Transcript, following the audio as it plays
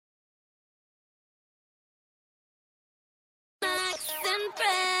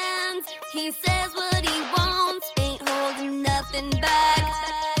He says what he wants, ain't holding nothing back.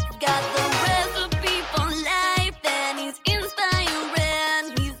 Got the recipe for life, and he's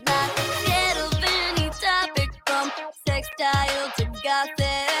inspiring. He's not scared of any topic, from sextile to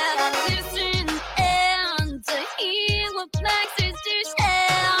gossip. Listen and to hear what Max is to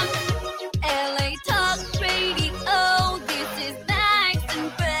share. LA Talk Radio, this is Max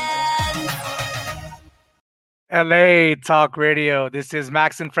and Friends. LA Talk Radio. This is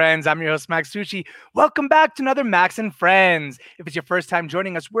Max and Friends. I'm your host, Max Tucci. Welcome back to another Max and Friends. If it's your first time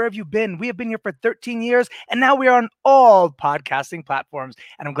joining us, where have you been? We have been here for 13 years, and now we are on all podcasting platforms.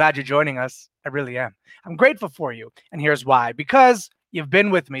 And I'm glad you're joining us. I really am. I'm grateful for you. And here's why. Because you've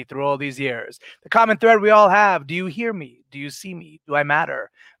been with me through all these years. The common thread we all have: do you hear me? Do you see me? Do I matter?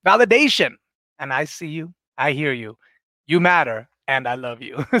 Validation. And I see you. I hear you. You matter. And I love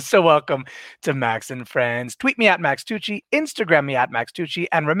you. So welcome to Max and Friends. Tweet me at Max Tucci, Instagram me at Max Tucci,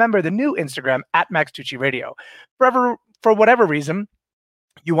 and remember the new Instagram at Max Tucci Radio. For whatever reason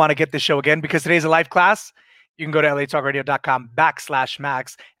you want to get this show again, because today's a live class, you can go to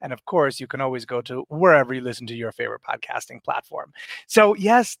latalkradio.com/Max. And of course, you can always go to wherever you listen to your favorite podcasting platform. So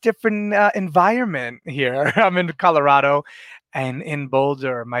yes, different environment here. I'm in Colorado and in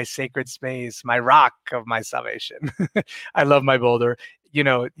Boulder, my sacred space, my rock of my salvation. I love my Boulder. You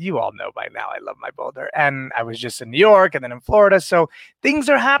know, you all know by now I love my Boulder. And I was just in New York and then in Florida. So things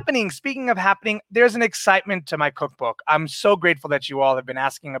are happening. Speaking of happening, there's an excitement to my cookbook. I'm so grateful that you all have been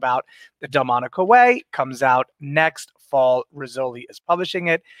asking about The Delmonico Way. Comes out next fall. Rizzoli is publishing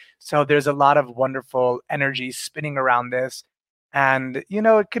it. So there's a lot of wonderful energy spinning around this. And, you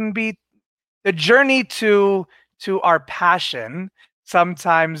know, it can be the journey to our passion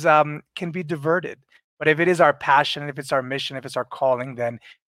sometimes can be diverted. But if it is our passion, if it's our mission, if it's our calling, then,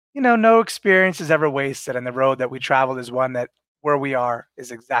 you know, no experience is ever wasted. And the road that we travel is one that where we are is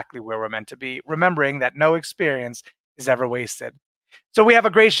exactly where we're meant to be, remembering that no experience is ever wasted. So we have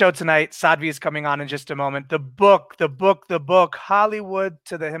a great show tonight. Sadhvi is coming on in just a moment. The book, Hollywood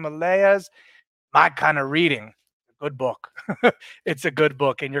to the Himalayas, my kind of reading. Good book. It's a good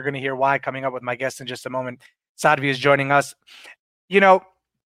book. And you're going to hear why coming up with my guest in just a moment. Sadhvi is joining us. You know,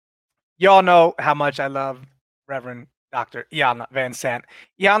 y'all know how much I love Reverend Dr. Iyanla Vanzant.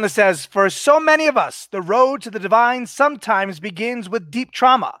 Iyanla says, for so many of us, the road to the divine sometimes begins with deep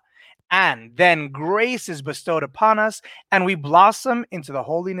trauma, and then grace is bestowed upon us, and we blossom into the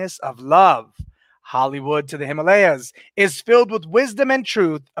holiness of love. Hollywood to the Himalayas is filled with wisdom and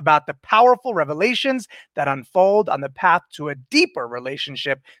truth about the powerful revelations that unfold on the path to a deeper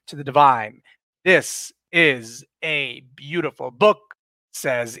relationship to the divine. This is a beautiful book,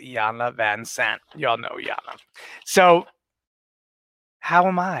 says Iyanla Vanzant. Y'all know Iyanla. So, how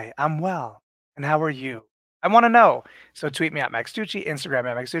am I? I'm well. And how are you? I want to know. So tweet me at Max Tucci, Instagram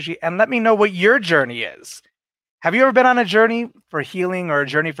at Max Tucci, and let me know what your journey is. Have you ever been on a journey for healing or a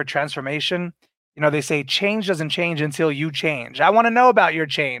journey for transformation? You know, they say change doesn't change until you change. I want to know about your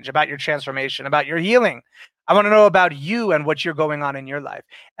change, about your transformation, about your healing. I want to know about you and what you're going on in your life.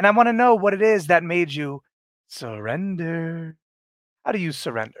 And I want to know what it is that made you surrender. How do you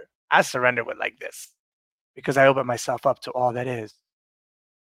surrender? I surrender with like this, because I open myself up to all that is.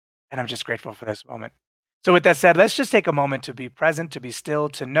 And I'm just grateful for this moment. So with that said, let's just take a moment to be present, to be still,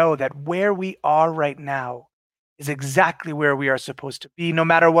 to know that where we are right now is exactly where we are supposed to be, no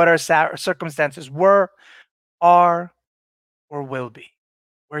matter what our circumstances were, are, or will be.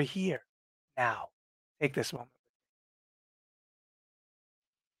 We're here now. Take this moment.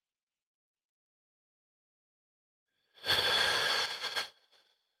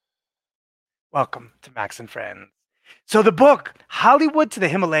 Welcome to Max and Friends. So the book, Hollywood to the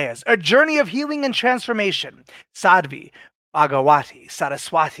Himalayas, A Journey of Healing and Transformation. Sadhvi Bhagawati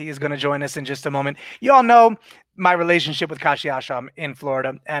Saraswati is going to join us in just a moment. You all know my relationship with Kashi Ashram in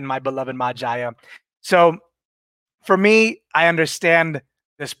Florida and my beloved Ma Jaya. So for me, I understand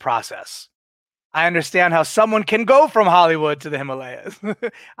this process. I understand how someone can go from Hollywood to the Himalayas.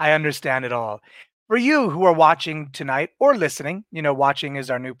 I understand it all. For you who are watching tonight or listening, you know, watching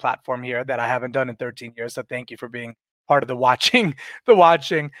is our new platform here that I haven't done in 13 years. So thank you for being part of the watching. The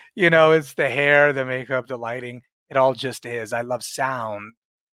watching, you know, it's the hair, the makeup, the lighting. It all just is. I love sound,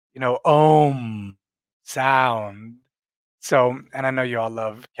 you know, sound. So, and I know you all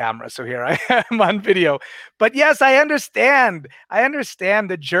love camera. So here I am on video. But yes, I understand. I understand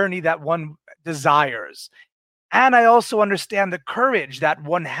the journey that one desires. And I also understand the courage that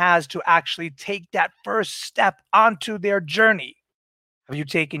one has to actually take that first step onto their journey. Have you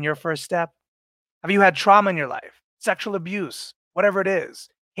taken your first step? Have you had trauma in your life? Sexual abuse, whatever it is,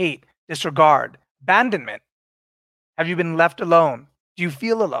 hate, disregard, abandonment? Have you been left alone? Do you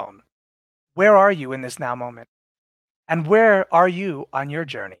feel alone? Where are you in this now moment? And where are you on your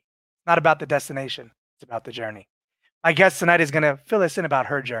journey? It's not about the destination, it's about the journey. My guest tonight is going to fill us in about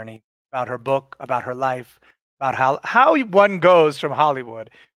her journey, about her book, about her life, about how one goes from Hollywood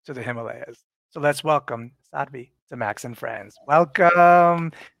to the Himalayas. So let's welcome Sadhvi to Max and Friends.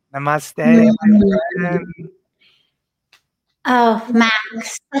 Welcome. Namaste, my friend. Oh,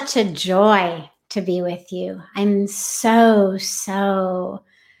 Max, such a joy to be with you. I'm so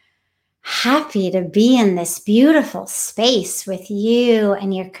happy to be in this beautiful space with you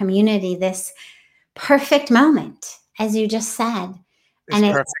and your community, this perfect moment, as you just said. This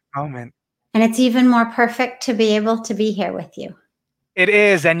And perfect moment. it's even more perfect to be able to be here with you. It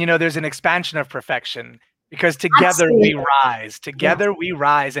is. And, there's an expansion of perfection because together Absolutely. we rise. Together we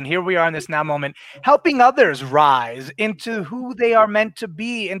rise. And here we are in this now moment, helping others rise into who they are meant to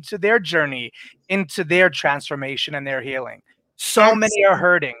be, into their journey, into their transformation and their healing. So many are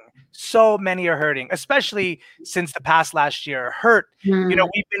hurting. So many are hurting, especially since the past last year. Hurt. We've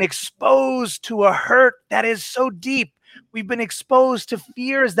been exposed to a hurt that is so deep. We've been exposed to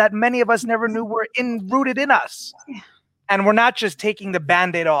fears that many of us never knew were rooted in us. And we're not just taking the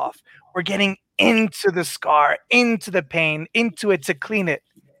Band-Aid off. We're getting into the scar, into the pain, into it to clean it,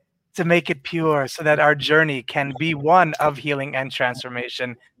 to make it pure so that our journey can be one of healing and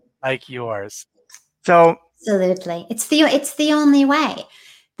transformation like yours. So Absolutely. It's the only way.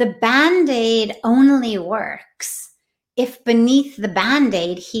 The Band-Aid only works if beneath the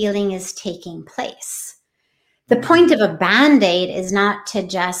Band-Aid healing is taking place. The point of a Band-Aid is not to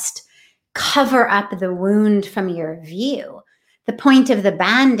just cover up the wound from your view. The point of the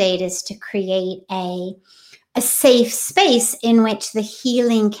Band-Aid is to create a safe space in which the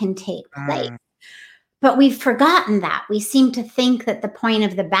healing can take place. But we've forgotten that. We seem to think that the point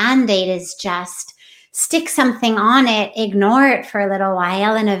of the Band-Aid is just stick something on it, ignore it for a little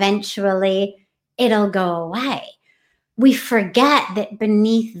while, and eventually it'll go away. We forget that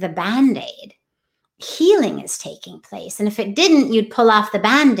beneath the Band-Aid, healing is taking place. And if it didn't, you'd pull off the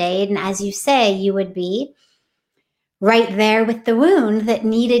Band-Aid. And as you say, you would be right there with the wound that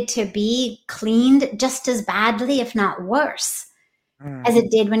needed to be cleaned just as badly, if not worse, as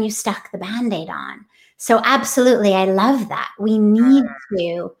it did when you stuck the Band-Aid on. So absolutely, I love that. We need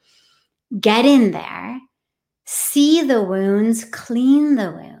to get in there, see the wounds, clean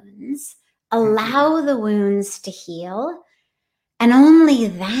the wounds, allow the wounds to heal, and only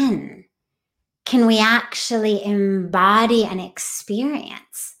then can we actually embody and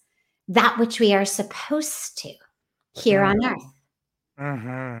experience that which we are supposed to here on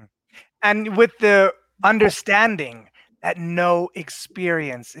earth. And with the understanding that no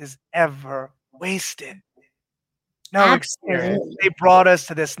experience is ever wasted. No experience. They brought us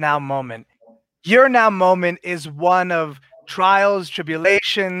to this now moment. Your now moment is one of trials,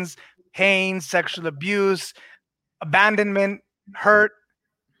 tribulations, pain, sexual abuse, abandonment, hurt.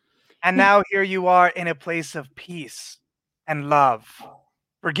 And now here you are in a place of peace and love,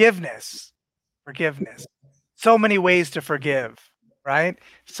 forgiveness. So many ways to forgive, right?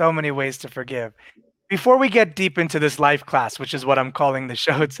 So many ways to forgive. Before we get deep into this life class, which is what I'm calling the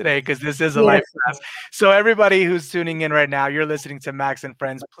show today, because this is a life class. So everybody who's tuning in right now, you're listening to Max and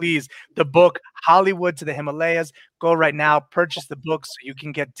Friends. Please, the book, Hollywood to the Himalayas, go right now, purchase the book so you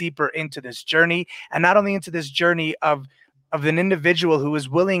can get deeper into this journey. And not only into this journey of an individual who is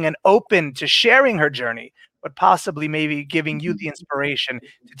willing and open to sharing her journey, but possibly maybe giving you the inspiration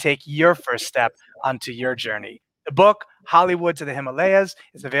to take your first step onto your journey. The book, Hollywood to the Himalayas,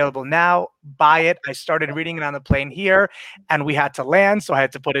 is available now. Buy it. I started reading it on the plane here, and we had to land, so I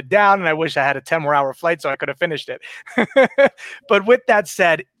had to put it down, and I wish I had a 10-more-hour flight so I could have finished it. But with that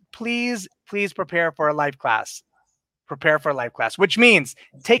said, please prepare for a life class. Prepare for a life class, which means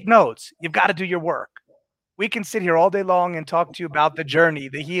take notes. You've got to do your work. We can sit here all day long and talk to you about the journey,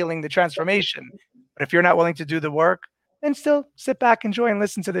 the healing, the transformation. But if you're not willing to do the work, then still sit back, enjoy, and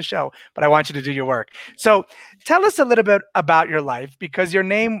listen to the show. But I want you to do your work. So tell us a little bit about your life, because your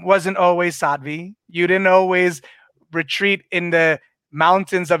name wasn't always Sadhvi. You didn't always retreat in the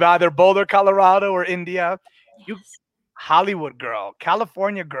mountains of either Boulder, Colorado, or India. You Hollywood girl,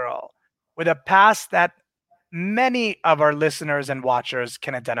 California girl, with a past that many of our listeners and watchers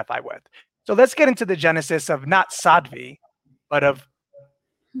can identify with. So let's get into the genesis of not Sadhvi, but of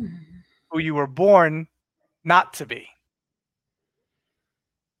who you were born not to be.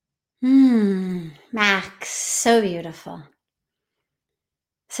 Max, so beautiful.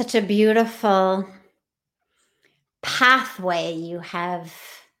 Such a beautiful pathway you have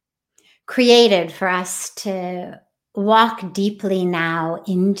created for us to walk deeply now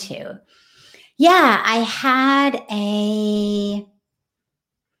into. Yeah, I had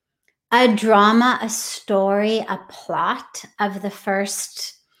a drama, a story, a plot of the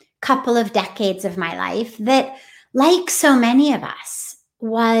first couple of decades of my life that, like so many of us,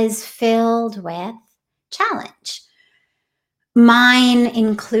 was filled with challenge. Mine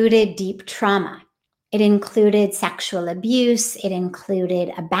included deep trauma. It included sexual abuse. It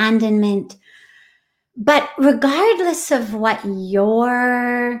included abandonment. But regardless of what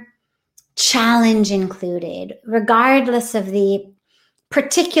your challenge included, regardless of the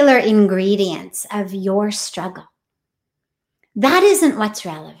particular ingredients of your struggle, that isn't what's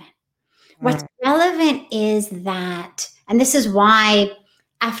relevant. What's relevant is that, and this is why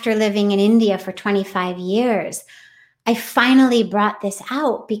after living in India for 25 years, I finally brought this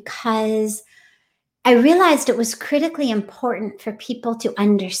out, because I realized it was critically important for people to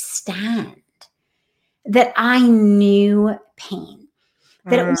understand that I knew pain,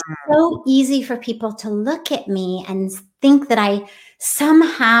 that it was so easy for people to look at me and think that I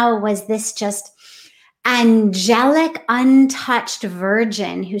somehow was this just angelic, untouched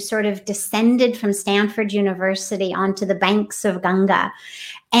virgin who sort of descended from Stanford University onto the banks of Ganga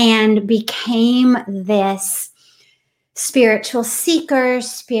and became this spiritual seeker,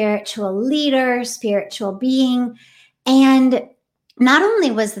 spiritual leader, spiritual being. And not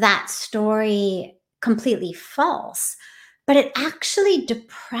only was that story completely false, but it actually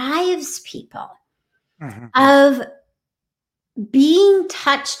deprives people of being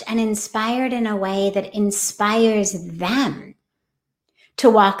touched and inspired in a way that inspires them to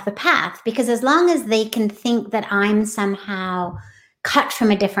walk the path. Because as long as they can think that I'm somehow cut from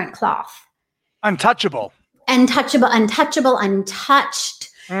a different cloth, untouchable, untouched,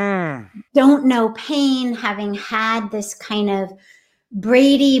 don't know pain, having had this kind of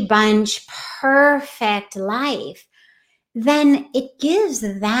Brady Bunch perfect life, then it gives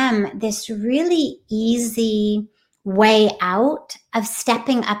them this really easy way out of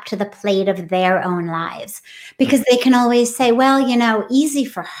stepping up to the plate of their own lives. Because they can always say, well, you know, easy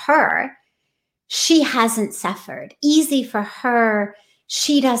for her. She hasn't suffered. Easy for her.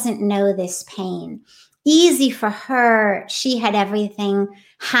 She doesn't know this pain. Easy for her. She had everything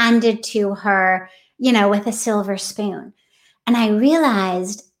handed to her, you know, with a silver spoon. And I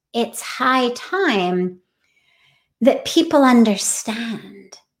realized it's high time that people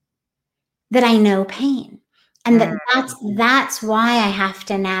understand that I know pain. And that's why I have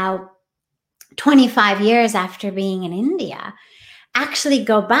to now, 25 years after being in India, actually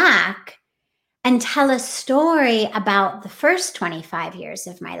go back and tell a story about the first 25 years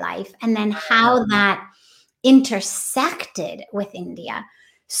of my life and then how that intersected with India,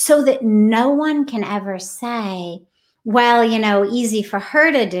 so that no one can ever say, well, you know, easy for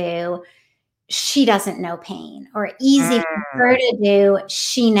her to do, she doesn't know pain, or easy for her to do,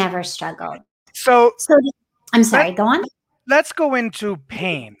 she never struggled. So I'm sorry, go on. Let's go into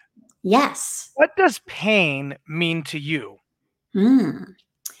pain. Yes. What does pain mean to you?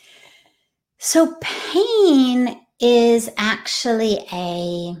 So pain is actually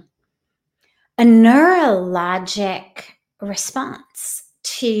a neurologic response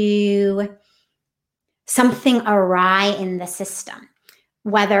to something awry in the system,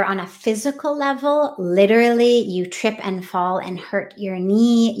 whether on a physical level, literally you trip and fall and hurt your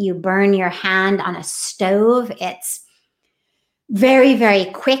knee, you burn your hand on a stove. It's very, very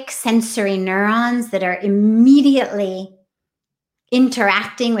quick sensory neurons that are immediately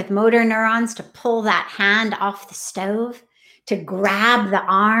interacting with motor neurons to pull that hand off the stove, to grab the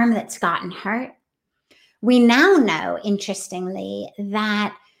arm that's gotten hurt. We now know, interestingly,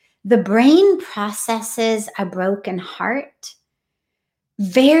 that the brain processes a broken heart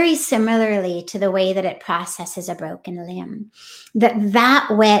very similarly to the way that it processes a broken limb. That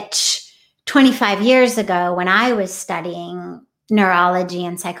which 25 years ago, when I was studying neurology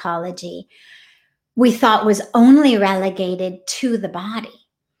and psychology, we thought was only relegated to the body,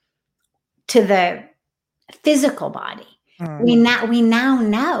 to the physical body. We now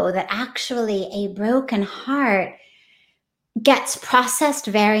know that actually a broken heart gets processed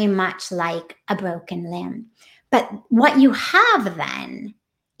very much like a broken limb. But what you have then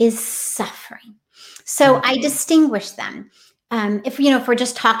is suffering. So I distinguish them. If we're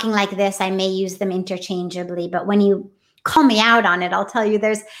just talking like this, I may use them interchangeably, but when you call me out on it, I'll tell you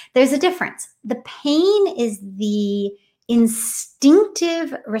there's a difference. The pain is the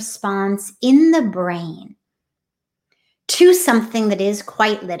instinctive response in the brain to something that is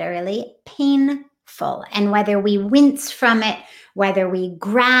quite literally painful. And whether we wince from it, whether we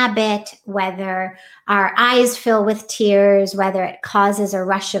grab it, whether our eyes fill with tears, whether it causes a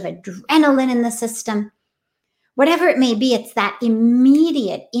rush of adrenaline in the system, whatever it may be, it's that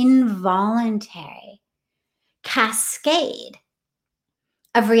immediate, involuntary cascade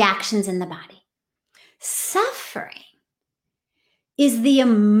of reactions in the body. Suffering is the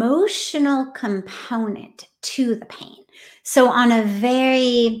emotional component to the pain. So on a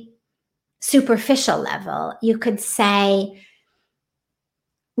very superficial level, you could say,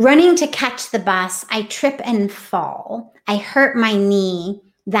 running to catch the bus, I trip and fall. I hurt my knee.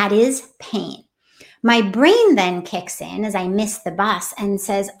 That is pain. My brain then kicks in as I miss the bus and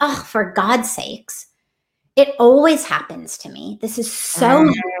says, oh, for God's sakes, it always happens to me. This is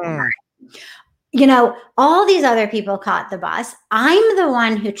so hard. You know, all these other people caught the bus. I'm the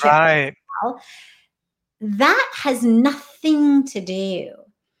one who tripped and fell. That has nothing to do.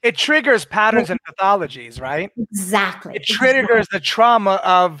 It triggers patterns and pathologies, right? Exactly. It triggers the trauma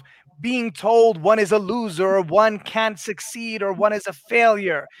of being told one is a loser or one can't succeed or one is a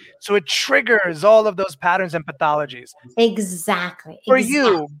failure. So it triggers all of those patterns and pathologies. Exactly. For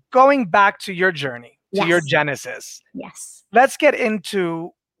you, going back to your journey, to your genesis. Yes. Let's get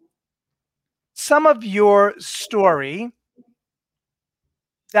into some of your story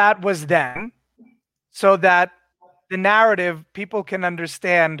that was then, so that the narrative, people can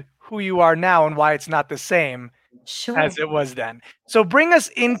understand who you are now and why it's not the same as it was then. So bring us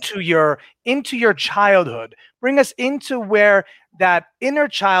into your childhood. Bring us into where that inner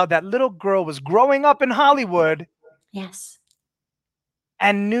child, that little girl, was growing up in Hollywood. Yes.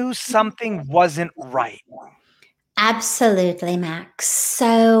 And knew something wasn't right. Absolutely, Max.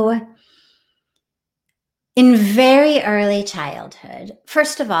 So in very early childhood,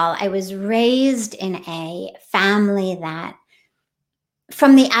 first of all, I was raised in a family that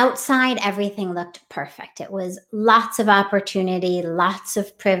from the outside, everything looked perfect. It was lots of opportunity, lots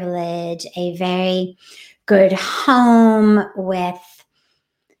of privilege, a very good home with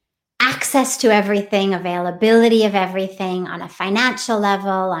access to everything, availability of everything on a financial level,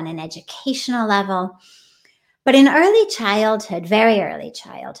 on an educational level. But in early childhood, very early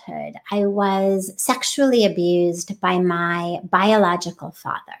childhood, I was sexually abused by my biological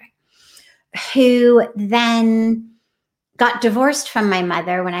father, who then got divorced from my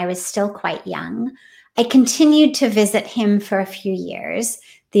mother when I was still quite young. I continued to visit him for a few years.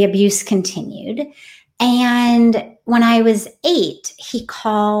 The abuse continued. And when I was 8, he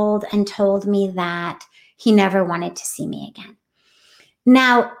called and told me that he never wanted to see me again.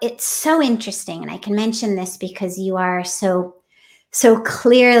 Now, it's so interesting, and I can mention this because you are so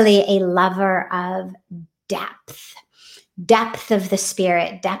clearly a lover of depth of the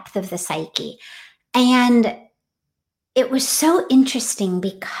spirit, depth of the psyche. And it was so interesting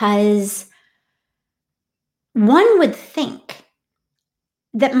because one would think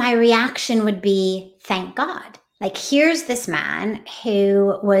that my reaction would be, thank God. Like, here's this man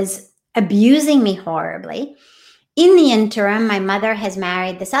who was abusing me horribly. In the interim, my mother has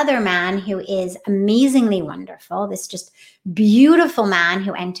married this other man who is amazingly wonderful, this just beautiful man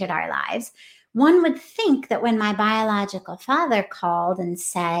who entered our lives. One would think that when my biological father called and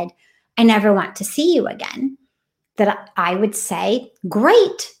said, I never want to see you again, that I would say,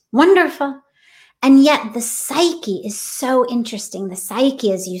 great, wonderful. And yet the psyche is so interesting. The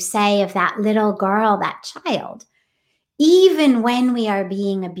psyche, as you say, of that little girl, that child, even when we are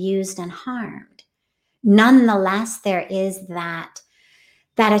being abused and harmed, nonetheless, there is that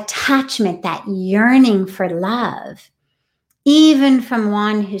attachment, that yearning for love, even from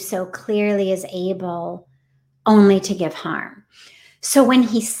one who so clearly is able only to give harm. So when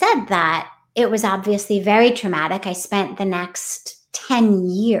he said that, it was obviously very traumatic. I spent the next 10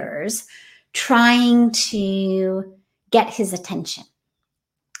 years trying to get his attention.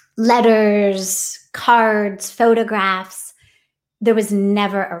 Letters, cards, photographs. There was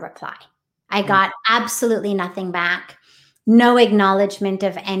never a reply. I got absolutely nothing back. No acknowledgement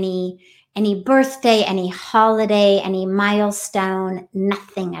of any birthday, any holiday, any milestone,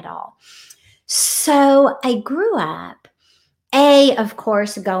 nothing at all. So I grew up, of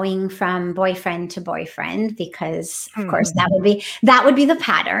course, going from boyfriend to boyfriend, because of course that would be the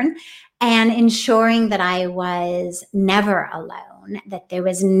pattern, and ensuring that I was never alone, that there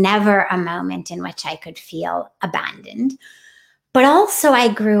was never a moment in which I could feel abandoned. But also I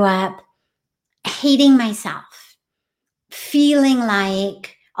grew up hating myself, feeling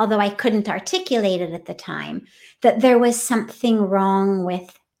like, although I couldn't articulate it at the time, that there was something wrong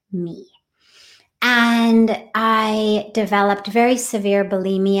with me. And I developed very severe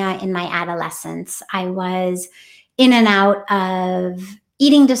bulimia in my adolescence. I was in and out of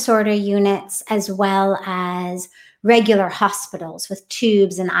eating disorder units, as well as regular hospitals with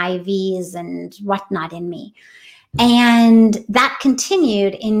tubes and IVs and whatnot in me. And that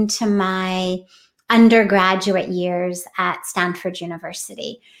continued into my undergraduate years at Stanford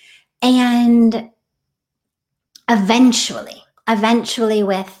University. And eventually, eventually,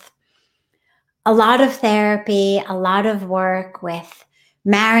 with a lot of therapy, a lot of work, with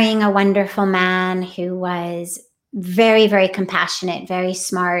marrying a wonderful man who was very, very compassionate, very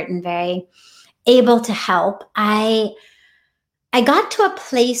smart, and very able to help, I got to a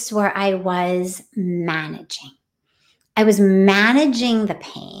place where I was managing. I was managing the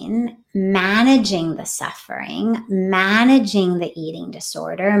pain, managing the suffering, managing the eating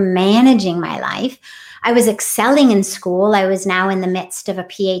disorder, managing my life. I was excelling in school. I was now in the midst of a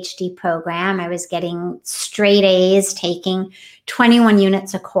PhD program. I was getting straight A's, taking 21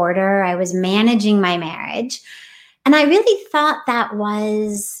 units a quarter. I was managing my marriage. And I really thought that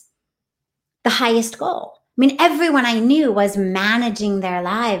was the highest goal. I mean, everyone I knew was managing their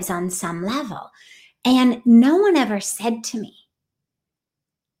lives on some level. And no one ever said to me,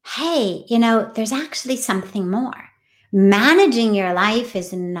 hey, there's actually something more. Managing your life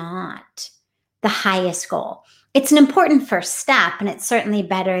is not the highest goal. It's an important first step, and it's certainly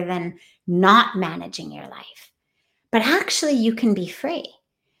better than not managing your life. But actually, you can be free.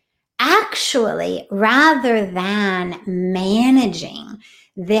 Actually, rather than managing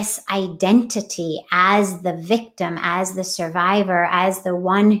this identity as the victim, as the survivor, as the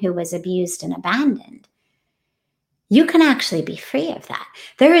one who was abused and abandoned, you can actually be free of that.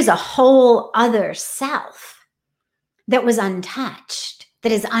 There is a whole other self that was untouched,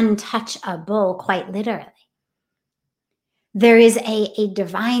 that is untouchable, quite literally. There is a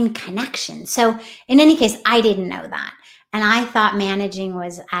divine connection. So in any case, I didn't know that. And I thought managing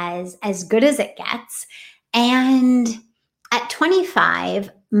was as good as it gets. And at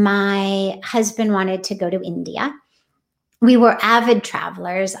 25, my husband wanted to go to India. We were avid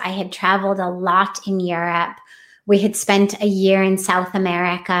travelers. I had traveled a lot in Europe. We had spent a year in South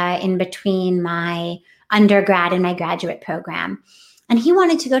America in between my undergrad and my graduate program. And he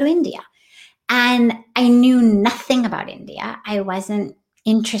wanted to go to India. And I knew nothing about India. I wasn't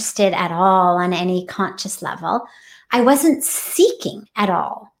interested at all on any conscious level. I wasn't seeking at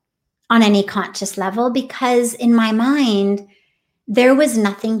all on any conscious level because in my mind, there was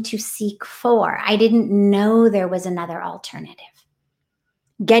nothing to seek for. I didn't know there was another alternative.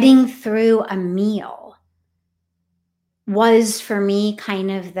 Getting through a meal was for me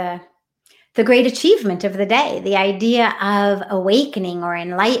kind of the great achievement of the day, the idea of awakening or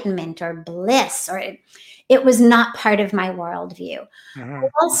enlightenment or bliss, or it was not part of my worldview. Mm-hmm.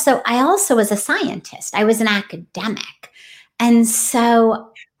 I also was a scientist. I was an academic. And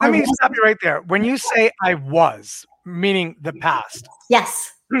so let me stop you right there. When you say I was, meaning the past.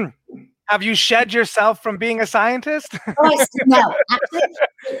 Yes. Have you shed yourself from being a scientist? No, actually,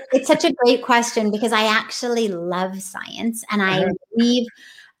 it's such a great question because I actually love science and I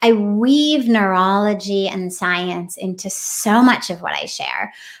weave neurology and science into so much of what I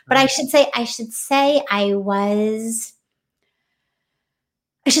share. But I should say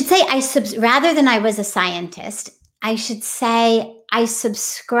rather than I was a scientist, I should say I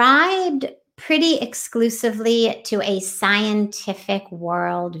subscribed pretty exclusively to a scientific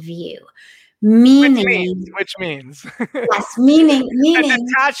worldview. Meaning, which means yes, meaning a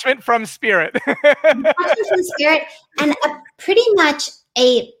detachment from spirit. Detachment from spirit, and pretty much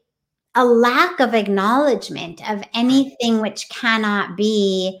a lack of acknowledgement of anything which cannot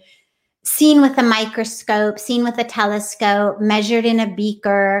be seen with a microscope, seen with a telescope, measured in a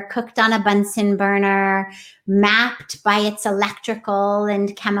beaker, cooked on a Bunsen burner, mapped by its electrical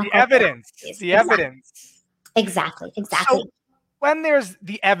and chemical evidence. Exactly. So when there's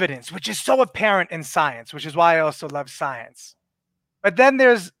the evidence, which is so apparent in science, which is why I also love science, but then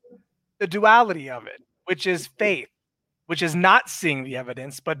there's the duality of it, which is faith, which is not seeing the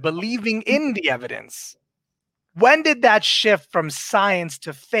evidence, but believing in the evidence. When did that shift from science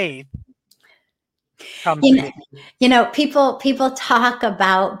to faith come to you? People talk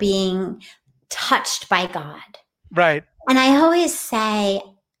about being touched by God. Right. And I always say,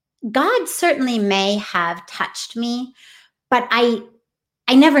 God certainly may have touched me, but I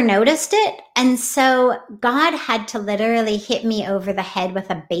never noticed it. And so God had to literally hit me over the head with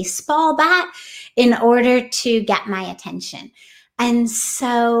a baseball bat in order to get my attention. And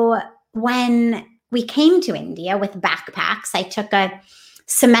so when we came to India with backpacks, I took a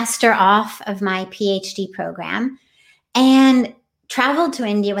semester off of my PhD program and traveled to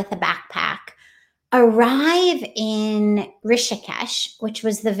India with a backpack, arrive in Rishikesh, which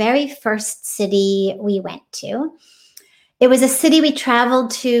was the very first city we went to. It was a city we traveled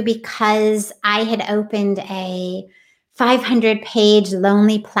to because I had opened a 500-page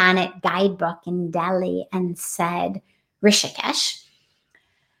Lonely Planet guidebook in Delhi and said, Rishikesh.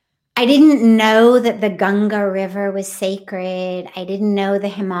 I didn't know that the Ganga River was sacred. I didn't know the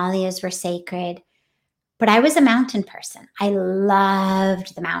Himalayas were sacred. but I was a mountain person. I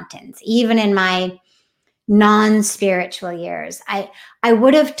loved the mountains, even in my non-spiritual years. I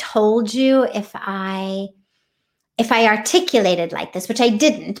would have told you if I articulated like this, which I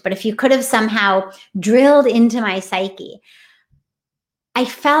didn't, but if you could have somehow drilled into my psyche, I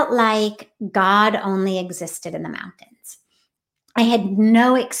felt like God only existed in the mountains. I had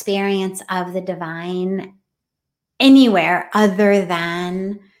no experience of the divine anywhere other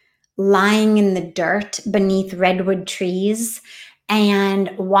than lying in the dirt beneath redwood trees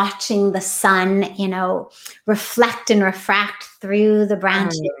and watching the sun, reflect and refract through the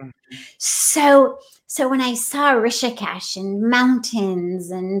branches. So when I saw Rishikesh and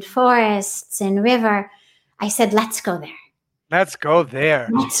mountains and forests and river, I said, let's go there. Let's go there.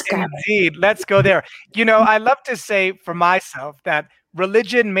 Let's go. Indeed, let's go there. I love to say for myself that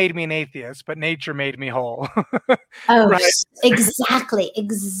religion made me an atheist, but nature made me whole. Oh, right? Exactly.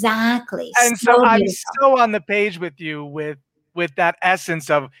 And so I'm so on the page with you with that essence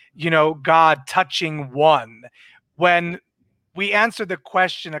of, God touching one. When we answered the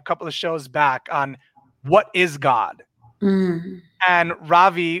question a couple of shows back on what is God? And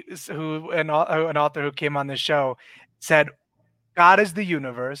Ravi, an author who came on the show, said, God is the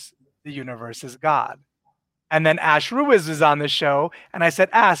universe is God. And then Ash Ruiz was on the show, and I said,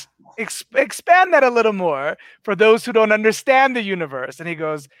 Ash, expand that a little more for those who don't understand the universe. And he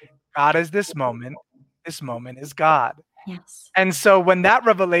goes, God is this moment is God. Yes. And so when that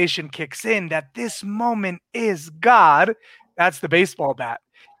revelation kicks in, that this moment is God, that's the baseball bat.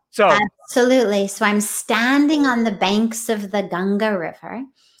 So absolutely. So I'm standing on the banks of the Ganga River,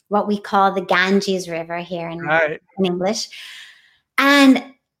 what we call the Ganges River here in English. And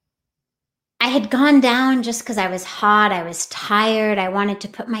I had gone down just because I was hot. I was tired. I wanted to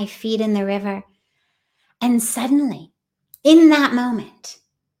put my feet in the river. And suddenly, in that moment,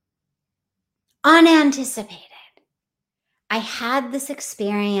 unanticipated, I had this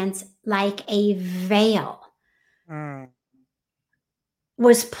experience like a veil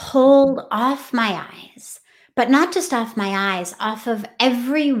was pulled off my eyes, but not just off my eyes, off of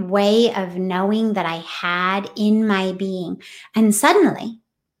every way of knowing that I had in my being. And suddenly,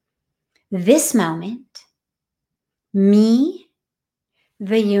 this moment, me,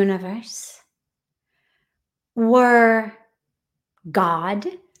 the universe, were God,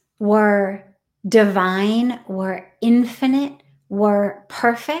 were divine, were infinite, were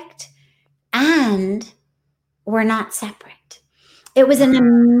perfect, and were not separate. It was an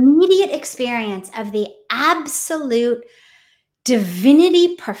immediate experience of the absolute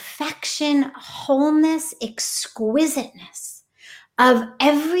divinity, perfection, wholeness, exquisiteness of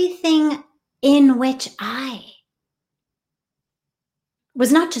everything in which I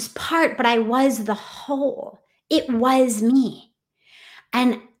was not just part, but I was the whole. It was me.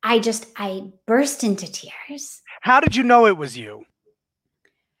 And I burst into tears. How did you know it was you?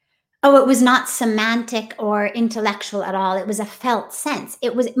 Oh, it was not semantic or intellectual at all. It was a felt sense.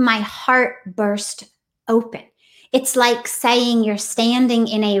 It was my heart burst open. It's like saying you're standing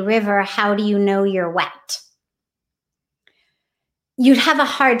in a river. How do you know you're wet? You'd have a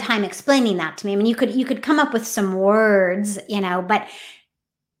hard time explaining that to me. I mean, you could come up with some words, but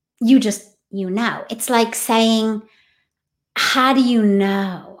you just, it's like saying, how do you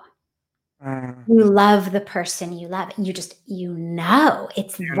know you love the person you love? You just,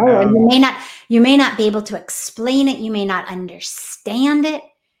 it's there. You may not be able to explain it. You may not understand it.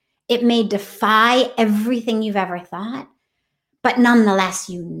 It may defy everything you've ever thought, but nonetheless,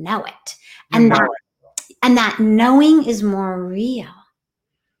 you know it. And that knowing is more real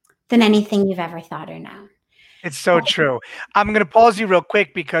than anything you've ever thought or known. It's so true. I'm going to pause you real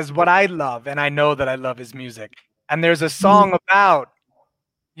quick because what I love, and I know that I love, is music. And there's a song about,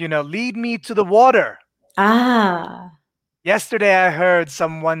 lead me to the water. Yesterday, I heard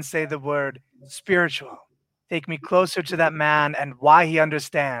someone say the word spiritual. Take me closer to that man and why he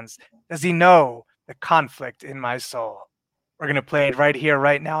understands. Does he know the conflict in my soul? We're going to play it right here,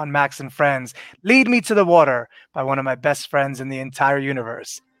 right now on Max and Friends. Lead Me to the Water by one of my best friends in the entire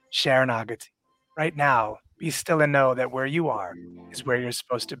universe, Sharon Agati. Right now, be still and know that where you are is where you're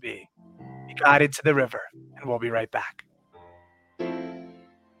supposed to be. Be guided to the river, and we'll be right back.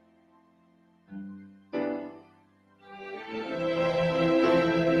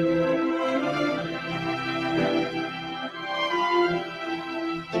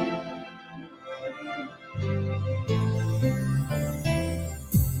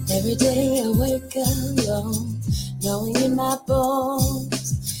 Every day I wake alone, knowing in my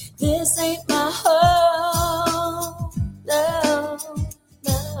bones, this ain't my home, no.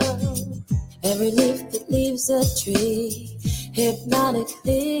 Every leaf that leaves a tree,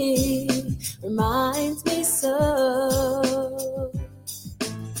 hypnotically reminds me so.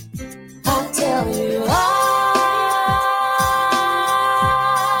 I tell you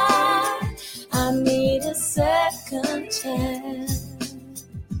I need a second chance.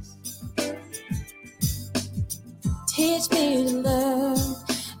 Teach me to learn.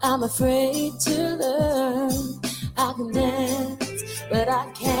 I'm afraid to learn. I can dance, but I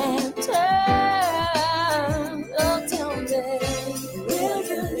can't turn. Oh, tell me, will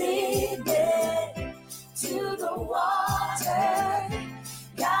you lead me to the water?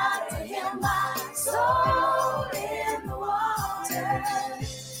 Gotta hear my soul in the water.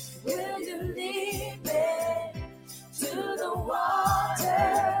 Will you lead me to the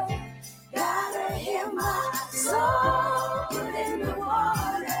water? Gotta hear my soul in the water.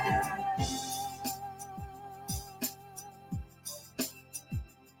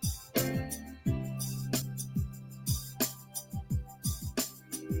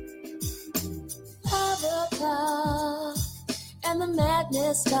 O'clock and the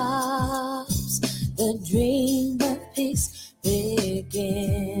madness stops. The dream of peace begins.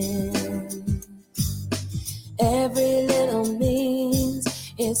 Every little means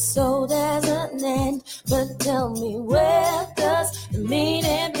is sold as an end. But tell me, where does the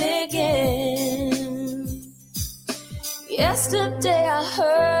meaning begin? Yesterday I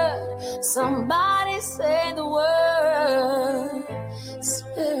heard somebody say the word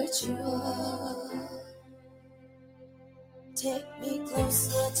spiritual. Take me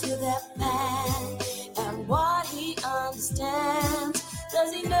closer to that man and what he understands.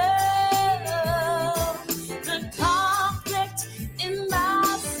 Does he know the conflict in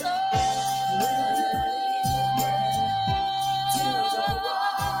my soul? To the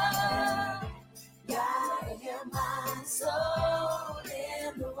water, gotta hear my soul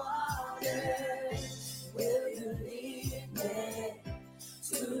in the water. Will you lead me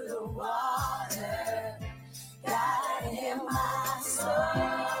to the water? Gotta hear my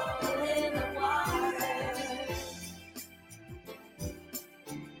soul in the water.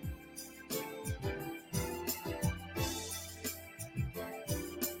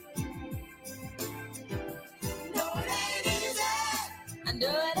 No, it ain't easy. I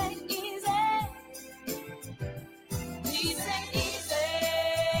know it ain't easy. Please ain't easy.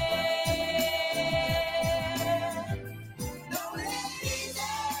 No, it ain't easy.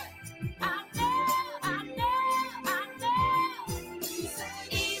 I know. Please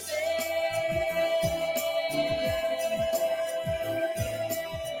ain't easy.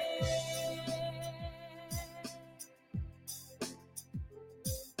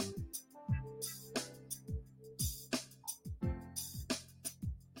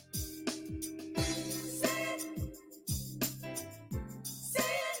 Say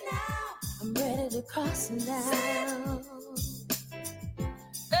it now. I'm ready to cross him down.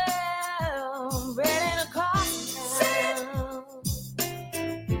 I'm ready to cross him down.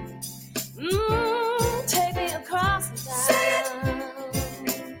 Take me across the down.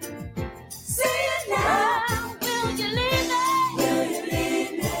 Say it now. Will you lead me? Will you lead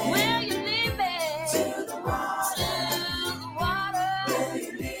me? Will you lead me to the water? To the water. Will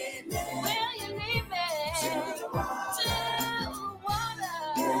you lead me? Will you lead me to the water? To the water.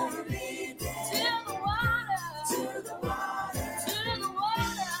 Will you lead me to the water? To the water. To the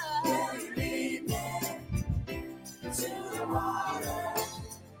water. Will you lead me to the water?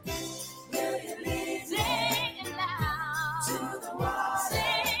 Will you lead me? Sing it loud. To the water.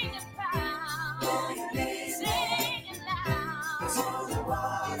 Sing it proud. Will you lead me? Sing it loud. To the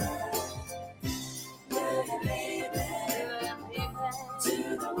water. Will you lead me? To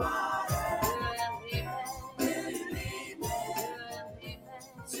the water. Will you lead me?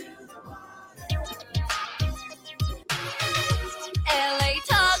 To the water. LA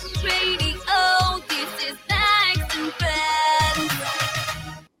Talk Radio, this is Max and Friends.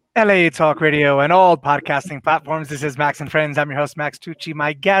 LA Talk Radio and all podcasting platforms. This is Max and Friends. I'm your host, Max Tucci.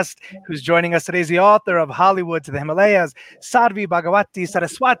 My guest who's joining us today is the author of Hollywood to the Himalayas, Sadhvi Bhagawati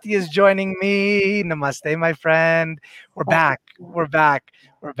Saraswati is joining me. Namaste, my friend. We're back.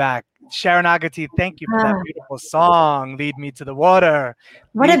 Sharon Agati, thank you for that beautiful song, Lead Me to the Water.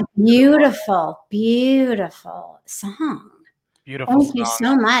 What a beautiful, beautiful song. Beautiful Thank song. you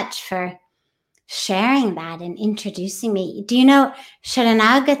so much for sharing that and introducing me. Do you know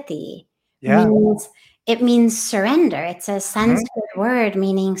Sharanagati Yeah. means surrender. It's a Sanskrit word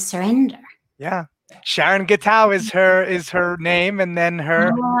meaning surrender. Yeah. Sharon Gitau is her name, and then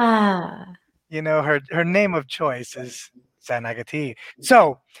her her name of choice is Sanagati.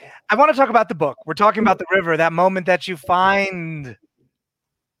 So I want to talk about the book. We're talking about the river, that moment that you find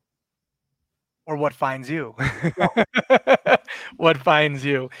or what finds you? What finds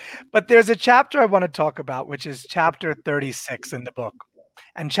you? But there's a chapter I want to talk about, which is chapter 36 in the book.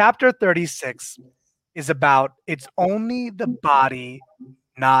 And chapter 36 is about it's only the body,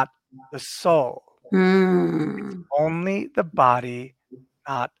 not the soul. Mm. Only the body,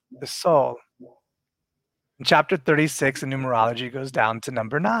 not the soul. And chapter 36 in numerology goes down to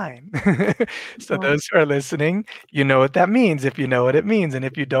number 9. So those who are listening, you know what that means if you know what it means. And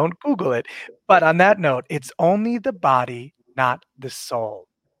if you don't, Google it. But on that note, it's only the body, not the soul.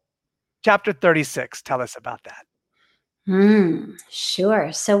 Chapter 36, tell us about that.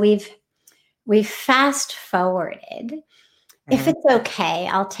 Sure. So we've fast forwarded. If it's okay,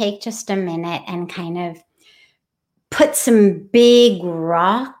 I'll take just a minute and kind of put some big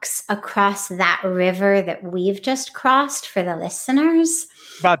rocks across that river that we've just crossed for the listeners.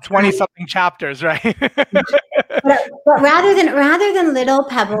 About 20 something chapters, right? But rather than little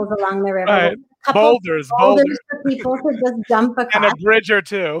pebbles along the river, Right. a couple Boulders for people to just jump across. and a bridge or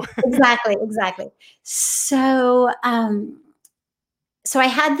two. Exactly. So so I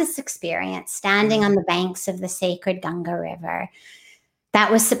had this experience standing on the banks of the sacred Ganga River.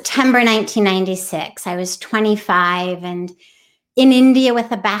 That was September 1996. I was 25 and in India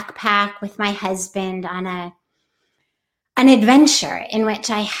with a backpack with my husband on an adventure in which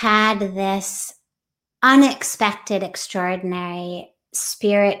I had this unexpected, extraordinary,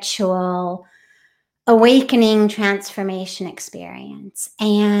 spiritual, awakening, transformation experience.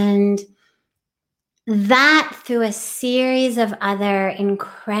 And that through a series of other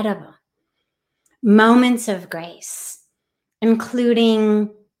incredible moments of grace,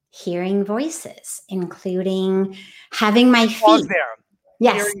 including hearing voices, including having my Pause feet. there.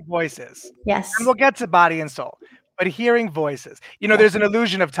 Yes. Hearing voices. Yes. And we'll get to body and soul. But hearing voices, there's an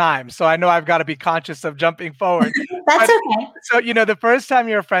illusion of time. So I know I've got to be conscious of jumping forward. That's okay. So, the first time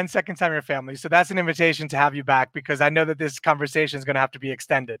you're a friend, second time you're family. So that's an invitation to have you back because I know that this conversation is going to have to be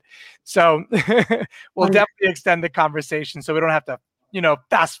extended. So we'll definitely extend the conversation so we don't have to,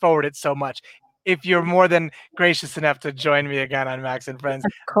 fast forward it so much. If you're more than gracious enough to join me again on Max and Friends,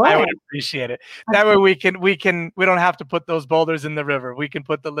 I would appreciate it. That way we don't have to put those boulders in the river. We can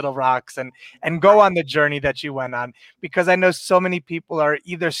put the little rocks and go on the journey that you went on, because I know so many people are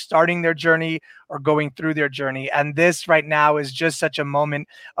either starting their journey or going through their journey. And this right now is just such a moment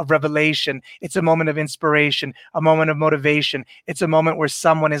of revelation. It's a moment of inspiration, a moment of motivation. It's a moment where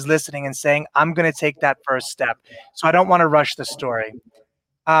someone is listening and saying, I'm going to take that first step. So I don't want to rush the story.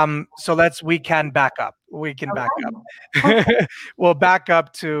 So we can back up. We can back up. We'll back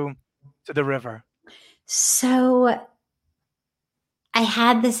up to the river. So I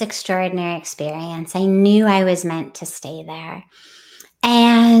had this extraordinary experience. I knew I was meant to stay there.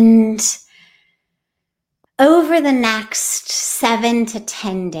 And over the next 7 to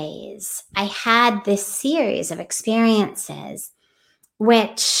 10 days, I had this series of experiences,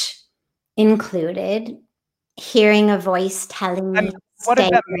 which included hearing a voice telling me. What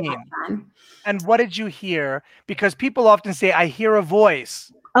does that mean? And what did you hear? Because people often say, I hear a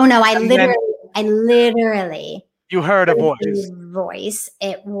voice. Oh, no, I literally. You heard a voice.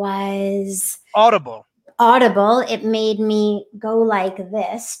 It was audible. It made me go like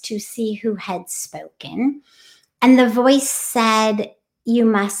this to see who had spoken. And the voice said, you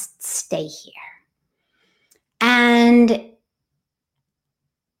must stay here. And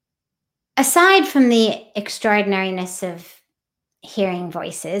aside from the extraordinariness of hearing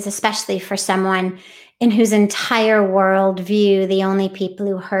voices, especially for someone in whose entire worldview, the only people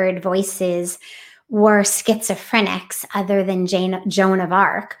who heard voices were schizophrenics other than Joan of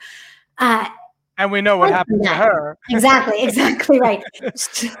Arc. And we know what happened to her. Exactly right.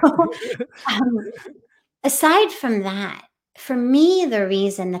 So, aside from that, for me, the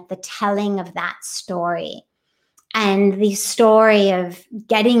reason that the telling of that story and the story of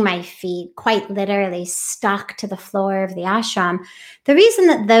getting my feet quite literally stuck to the floor of the ashram, the reason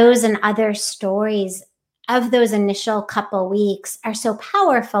that those and other stories of those initial couple weeks are so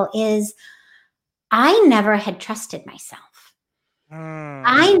powerful is I never had trusted myself.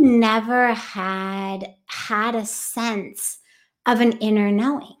 I never had a sense of an inner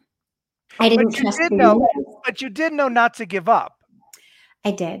knowing. I didn't trust myself. But you did know not to give up.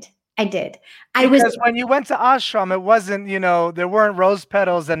 I did. Because when you went to ashram, it wasn't, there weren't rose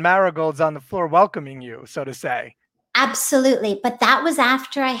petals and marigolds on the floor welcoming you, so to say. Absolutely. But that was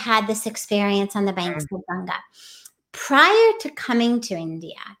after I had this experience on the banks of Ganga. Prior to coming to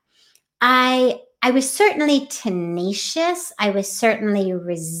India, I was certainly tenacious. I was certainly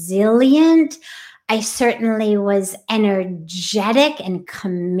resilient. I certainly was energetic and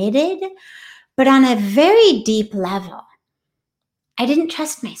committed. But on a very deep level, I didn't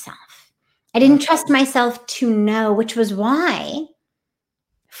trust myself. I didn't trust myself to know, which was why,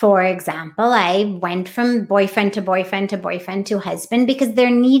 for example, I went from boyfriend to boyfriend to boyfriend to husband, because there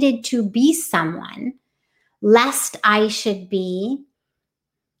needed to be someone, lest I should be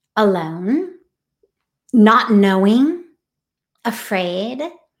alone, not knowing, afraid.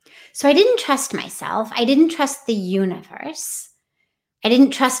 So I didn't trust myself. I didn't trust the universe. I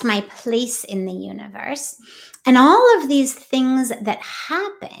didn't trust my place in the universe. And all of these things that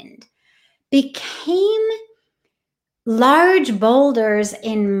happened became large boulders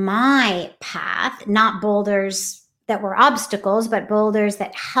in my path, not boulders that were obstacles, but boulders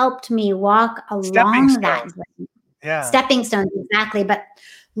that helped me walk along that journey. Yeah. Stepping stones, exactly, but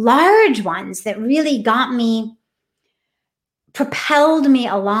large ones that really got me, propelled me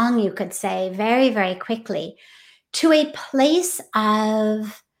along, you could say, very, very quickly to a place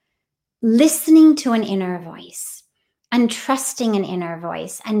of listening to an inner voice and trusting an inner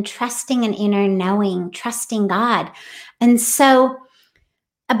voice and trusting an inner knowing, trusting God. And so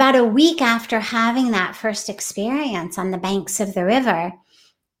about a week after having that first experience on the banks of the river,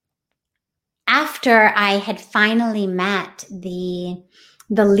 after I had finally met the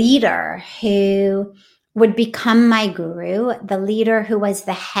leader who would become my guru, the leader who was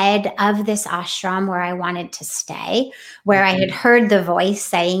the head of this ashram where I wanted to stay, where I had heard the voice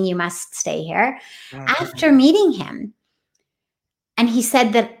saying, you must stay here. After meeting him, and he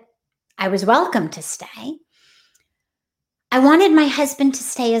said that I was welcome to stay, I wanted my husband to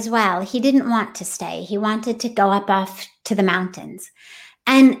stay as well. He didn't want to stay. He wanted to go up off to the mountains.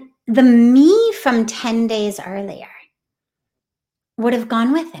 And the me from 10 days earlier would have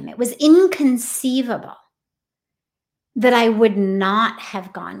gone with him. It was inconceivable that I would not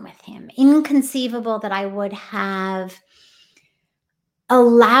have gone with him. Inconceivable that I would have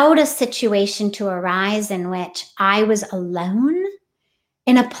allowed a situation to arise in which I was alone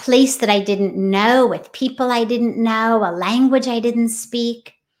in a place that I didn't know, with people I didn't know, a language I didn't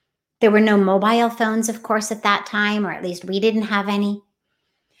speak. There were no mobile phones, of course, at that time, or at least we didn't have any.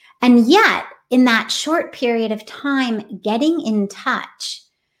 And yet, in that short period of time, getting in touch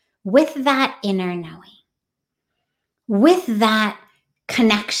with that inner knowing, with that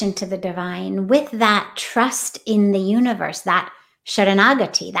connection to the divine, with that trust in the universe, that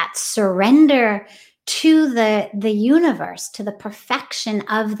sharanagati, that surrender to the universe, to the perfection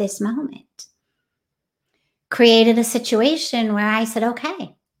of this moment, created a situation where I said,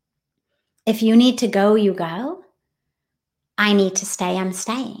 okay, if you need to go, you go. I need to stay, I'm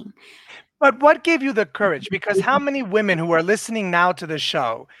staying. But what gave you the courage? Because how many women who are listening now to the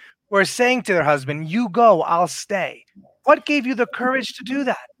show were saying to their husband, you go, I'll stay. What gave you the courage to do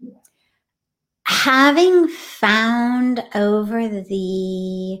that? Having found over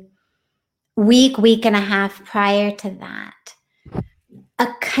the week and a half prior to that, a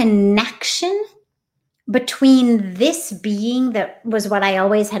connection between this being that was what I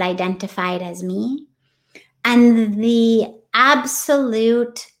always had identified as me and the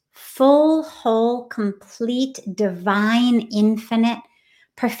absolute, full, whole, complete, divine, infinite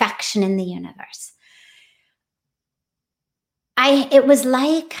perfection in the universe. It was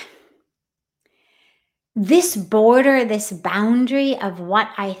like this border, this boundary of what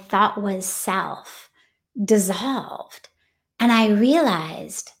I thought was self dissolved. And I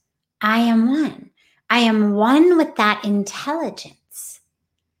realized I am one. I am one with that intelligence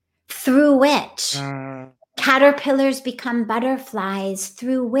through which caterpillars become butterflies,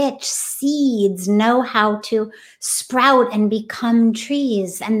 through which seeds know how to sprout and become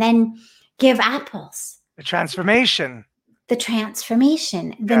trees and then give apples. The transformation. The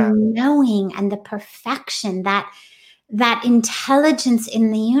transformation, the knowing and the perfection, that intelligence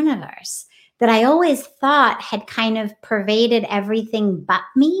in the universe that I always thought had kind of pervaded everything but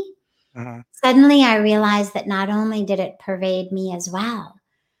me. Suddenly I realized that not only did it pervade me as well,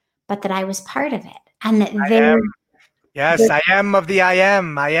 but that I was part of it. And that I am of the I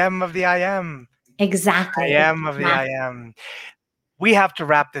am. I am of the I am. Exactly. I am of the I am. We have to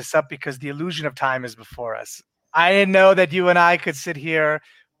wrap this up because the illusion of time is before us. I didn't know that you and I could sit here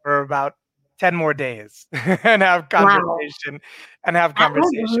for about 10 more days and have conversation That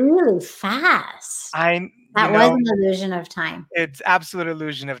was really fast. That was an illusion of time. It's absolute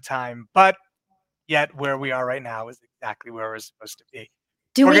illusion of time. But yet where we are right now is exactly where we're supposed to be.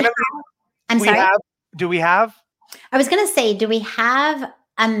 Do we have? I was going to say, do we have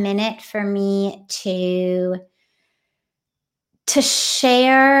a minute for me to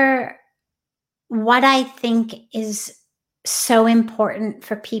share what I think is so important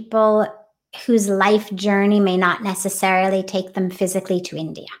for people whose life journey may not necessarily take them physically to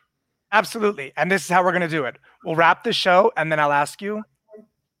India? Absolutely. And this is how we're going to do it. We'll wrap the show and then I'll ask you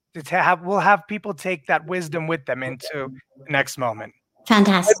we'll have people take that wisdom with them into the next moment. With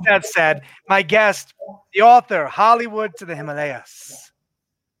Fantastic. that said, my guest, the author, Hollywood to the Himalayas,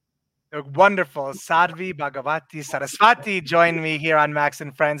 the wonderful Sadhvi Bhagawati Saraswati, joined me here on Max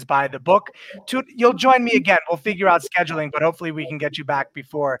and Friends by the book. You'll join me again. We'll figure out scheduling, but hopefully we can get you back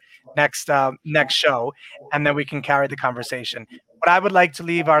before next show, and then we can carry the conversation. What I would like to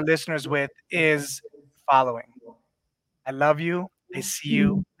leave our listeners with is the following. I love you. I see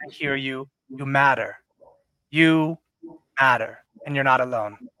you. I hear you. You matter. You matter. And you're not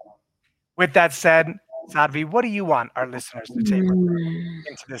alone. With that said, Sadhvi, what do you want our listeners to take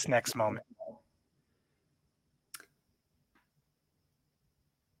into this next moment?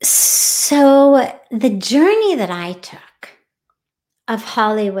 So the journey that I took of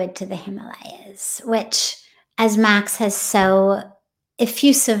Hollywood to the Himalayas, which, as Max has so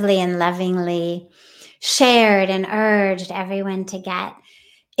effusively and lovingly shared and urged everyone to get,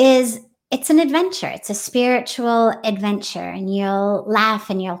 it's an adventure. It's a spiritual adventure, and you'll laugh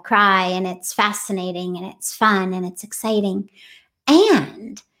and you'll cry, and it's fascinating and it's fun and it's exciting.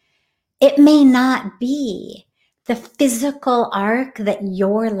 And it may not be the physical arc that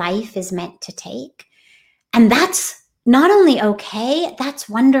your life is meant to take. And that's not only okay, that's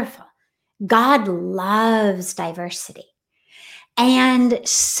wonderful. God loves diversity. And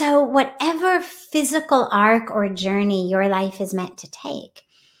so whatever physical arc or journey your life is meant to take,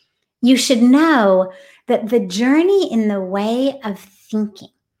 you should know that the journey in the way of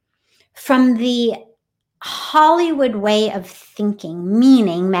thinking, from the Hollywood way of thinking,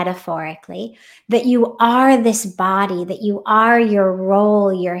 meaning metaphorically, that you are this body, that you are your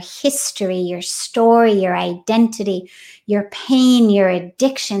role, your history, your story, your identity, your pain, your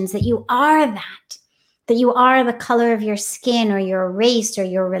addictions, that you are that you are the color of your skin or your race or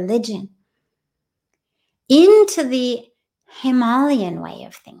your religion, into the Himalayan way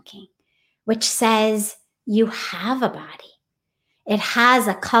of thinking, which says you have a body. It has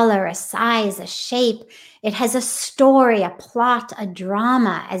a color, a size, a shape. It has a story, a plot, a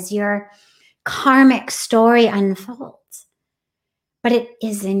drama as your karmic story unfolds. But it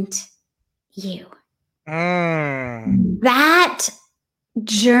isn't you. That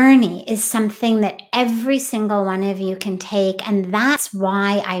journey is something that every single one of you can take. And that's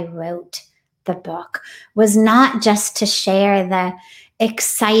why I wrote the book, was not just to share the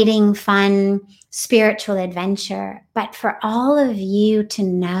exciting, fun, spiritual adventure, but for all of you to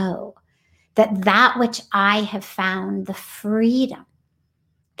know that which I have found, the freedom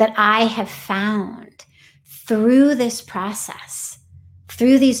that I have found through this process,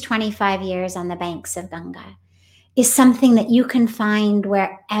 through these 25 years on the banks of Ganga, is something that you can find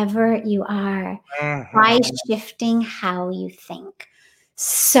wherever you are by shifting how you think.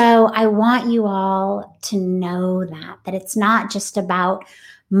 So I want you all to know that it's not just about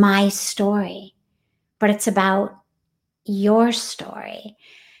my story, but it's about your story.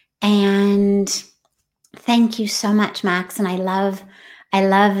 And thank you so much, Max. And I love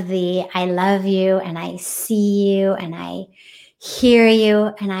you, and I see you, and I hear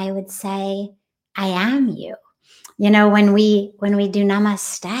you, and I would say, I am you. You know, when we do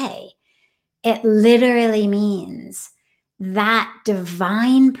namaste, it literally means that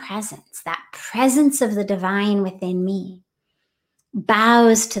divine presence, that presence of the divine within me,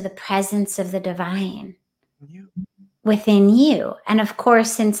 bows to the presence of the divine within you. And of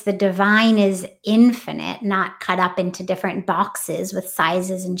course, since the divine is infinite, not cut up into different boxes with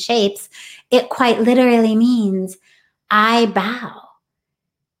sizes and shapes, it quite literally means I bow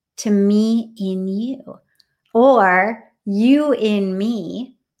to me in you, or you in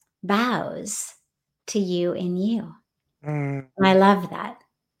me bows to you in you. I love that.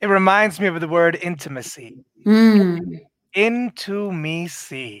 It reminds me of the word intimacy. Into me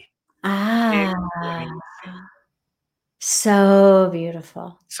see. So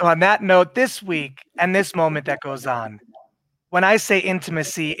beautiful. So on that note, this week and this moment that goes on, when I say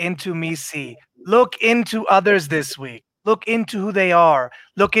intimacy, into me see, look into others this week. Look into who they are.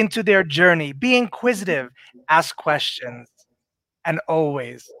 Look into their journey. Be inquisitive. Ask questions. And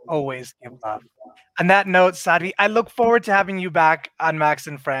always, always give love. On that note, Sadhvi, I look forward to having you back on Max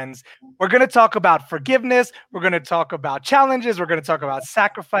and Friends. We're going to talk about forgiveness. We're going to talk about challenges. We're going to talk about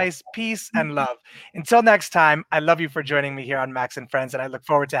sacrifice, peace, and love. Until next time, I love you for joining me here on Max and Friends, and I look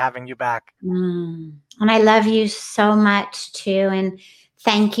forward to having you back. And I love you so much, too. And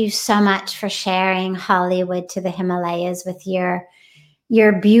thank you so much for sharing Hollywood to the Himalayas with your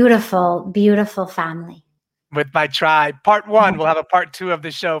beautiful, beautiful family. With my tribe. Part 1, we'll have a part 2 of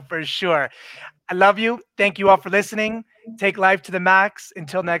the show for sure. I love you. Thank you all for listening. Take life to the max.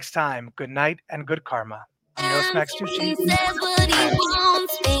 Until next time, good night and good karma. I'm your host, Max Tucci. He says what he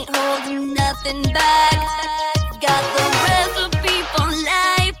wants, ain't nothing back. Got the recipe for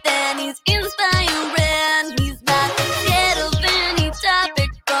life, and he's inspiring. He's not scared of any topic,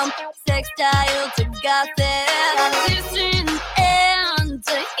 from sextile to gossip.